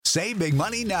Save big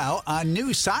money now on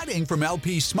new siding from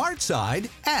LP SmartSide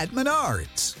at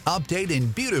Menards. Update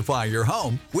and beautify your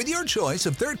home with your choice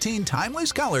of 13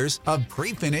 timeless colors of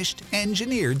pre-finished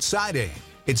engineered siding.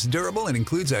 It's durable and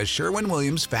includes a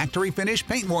Sherwin-Williams factory finish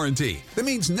paint warranty that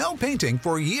means no painting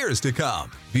for years to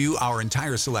come. View our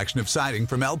entire selection of siding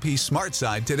from LP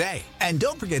SmartSide today. And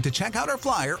don't forget to check out our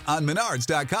flyer on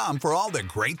Menards.com for all the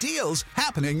great deals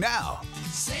happening now.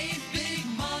 Save big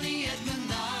money at Menards.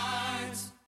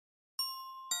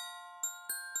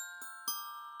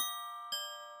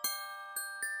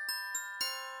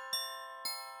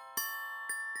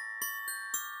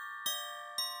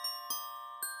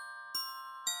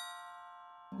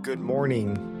 Good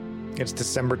morning. It's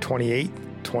December 28th,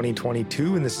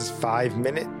 2022, and this is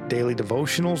 5-Minute Daily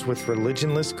Devotionals with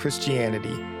Religionless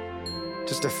Christianity.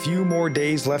 Just a few more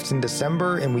days left in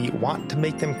December, and we want to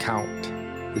make them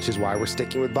count, which is why we're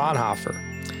sticking with Bonhoeffer.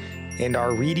 And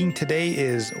our reading today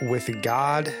is, "With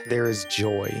God there is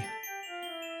joy."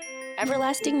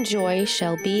 Everlasting joy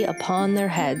shall be upon their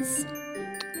heads.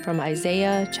 From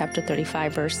Isaiah chapter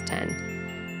 35, verse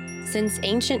 10. Since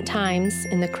ancient times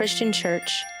in the Christian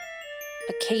church,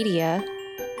 Acadia,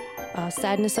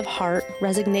 sadness of heart,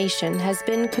 resignation, has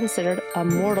been considered a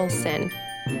mortal sin.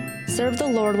 Serve the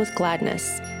Lord with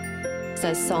gladness,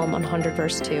 says Psalm 100,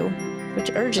 verse 2,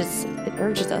 which urges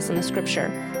us in the scripture.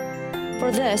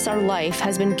 For this, our life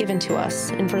has been given to us,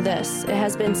 and for this, it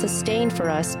has been sustained for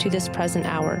us to this present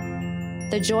hour.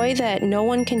 The joy that no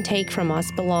one can take from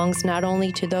us belongs not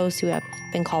only to those who have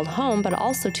been called home, but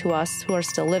also to us who are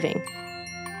still living.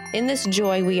 In this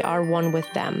joy, we are one with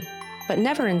them, but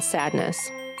never in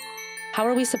sadness. How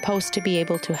are we supposed to be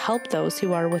able to help those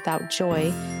who are without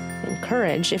joy and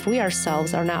courage if we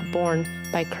ourselves are not born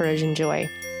by courage and joy?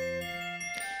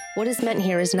 What is meant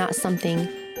here is not something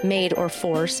made or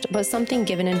forced, but something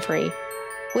given and free.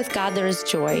 With God there is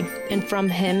joy, and from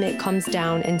Him it comes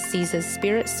down and seizes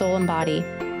spirit, soul, and body.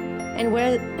 And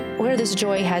where this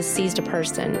joy has seized a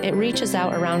person, it reaches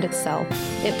out around itself.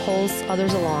 It pulls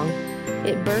others along.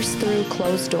 It bursts through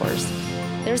closed doors.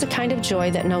 There's a kind of joy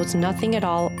that knows nothing at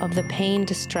all of the pain,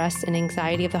 distress, and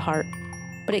anxiety of the heart,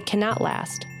 but it cannot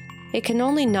last. It can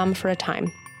only numb for a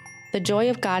time. The joy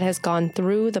of God has gone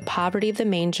through the poverty of the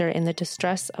manger and the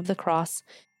distress of the cross.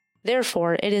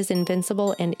 Therefore, it is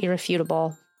invincible and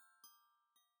irrefutable.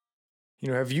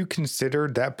 Have you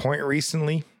considered that point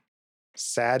recently?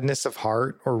 Sadness of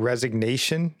heart or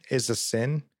resignation is a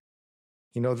sin.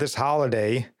 This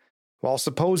holiday, while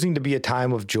supposing to be a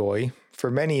time of joy,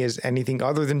 for many is anything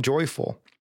other than joyful.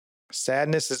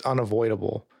 Sadness is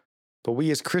unavoidable, but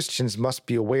we as Christians must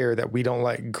be aware that we don't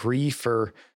let grief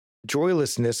or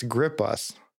joylessness grip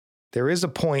us. There is a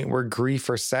point where grief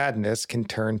or sadness can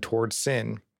turn towards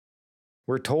sin.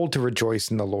 We're told to rejoice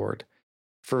in the Lord,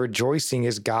 for rejoicing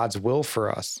is God's will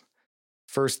for us.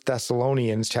 1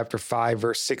 Thessalonians chapter 5,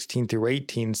 verse 16 through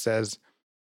 18 says,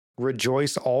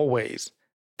 "Rejoice always,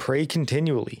 pray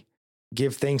continually,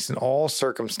 give thanks in all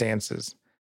circumstances,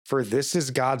 for this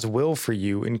is God's will for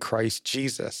you in Christ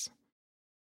Jesus."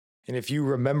 And if you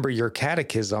remember your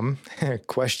catechism,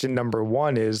 question number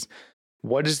 1 is,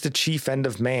 what is the chief end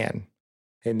of man?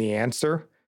 And the answer,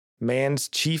 man's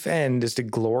chief end is to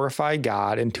glorify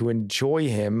God and to enjoy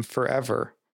Him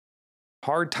forever.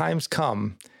 Hard times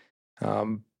come,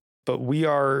 but we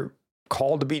are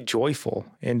called to be joyful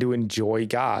and to enjoy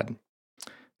God.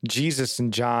 Jesus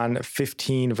in John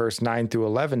 15, verse 9 through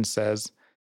 11 says,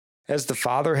 "As the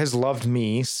Father has loved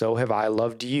me, so have I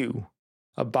loved you.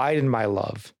 Abide in my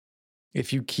love.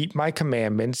 If you keep my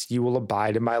commandments, you will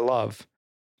abide in my love,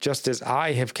 just as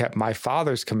I have kept my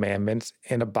Father's commandments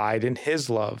and abide in His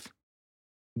love.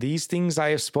 These things I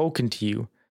have spoken to you,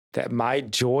 that my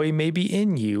joy may be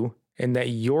in you, and that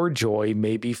your joy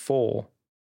may be full."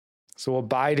 So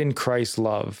abide in Christ's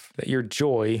love, that your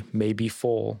joy may be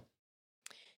full.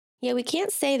 Yeah, we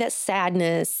can't say that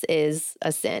sadness is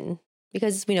a sin,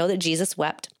 because we know that Jesus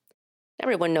wept.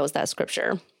 Everyone knows that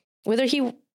scripture. Whether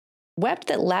He wept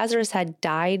that Lazarus had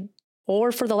died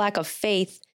or for the lack of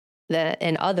faith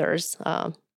in others,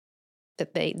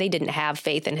 that they didn't have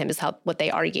faith in Him is what they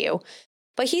argue.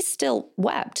 But He still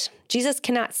wept. Jesus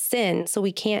cannot sin, so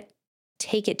we can't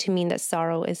take it to mean that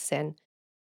sorrow is sin.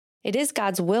 It is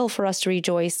God's will for us to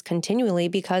rejoice continually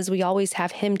because we always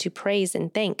have Him to praise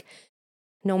and thank.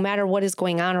 No matter what is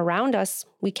going on around us,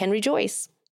 we can rejoice.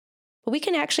 But we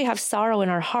can actually have sorrow in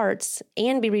our hearts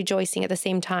and be rejoicing at the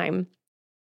same time.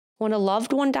 When a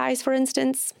loved one dies, for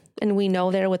instance, and we know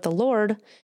they're with the Lord,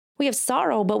 we have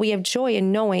sorrow, but we have joy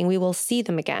in knowing we will see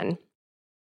them again.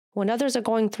 When others are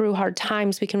going through hard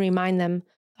times, we can remind them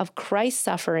of Christ's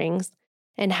sufferings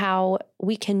and how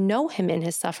we can know him in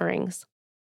his sufferings.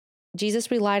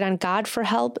 Jesus relied on God for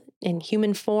help in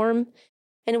human form,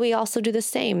 and we also do the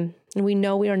same, and we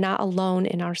know we are not alone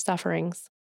in our sufferings.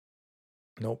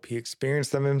 Nope, he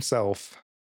experienced them himself.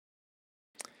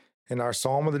 And our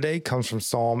psalm of the day comes from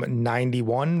Psalm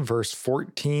 91, verse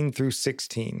 14 through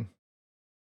 16.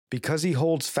 Because he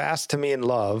holds fast to me in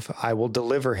love, I will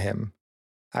deliver him.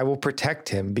 I will protect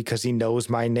him because he knows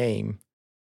my name.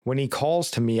 When he calls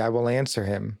to me, I will answer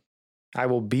him. I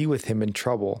will be with him in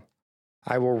trouble.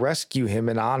 I will rescue him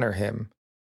and honor him.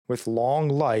 With long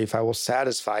life, I will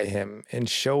satisfy him and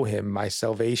show him my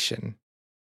salvation.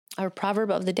 Our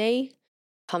proverb of the day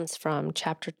comes from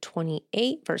chapter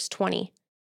 28, verse 20.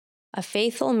 A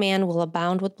faithful man will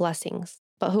abound with blessings,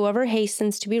 but whoever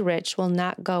hastens to be rich will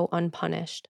not go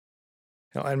unpunished.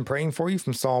 Now, I'm praying for you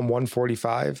from Psalm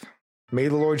 145. May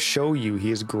the Lord show you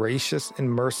he is gracious and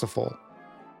merciful,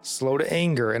 slow to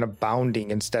anger and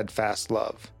abounding in steadfast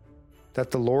love,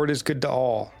 that the Lord is good to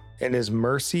all, and his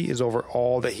mercy is over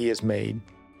all that he has made.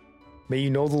 May you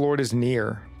know the Lord is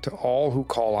near to all who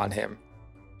call on him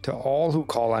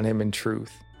in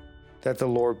truth, that the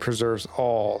Lord preserves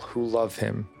all who love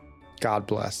him. God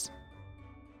bless.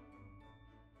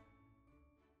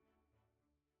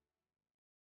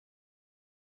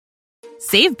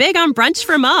 Save big on brunch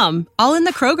for mom, all in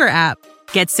the Kroger app.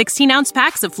 Get 16-ounce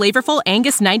packs of flavorful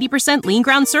Angus 90% lean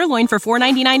ground sirloin for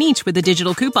 $4.99 each with a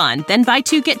digital coupon. Then buy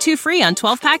 2, get 2 free on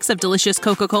 12 packs of delicious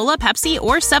Coca-Cola, Pepsi,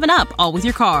 or 7-Up, all with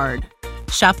your card.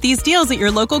 Shop these deals at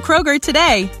your local Kroger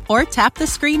today, or tap the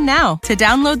screen now to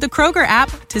download the Kroger app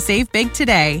to save big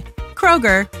today.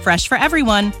 Kroger, fresh for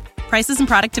everyone. Prices and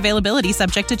product availability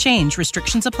subject to change.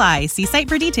 Restrictions apply. See site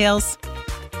for details.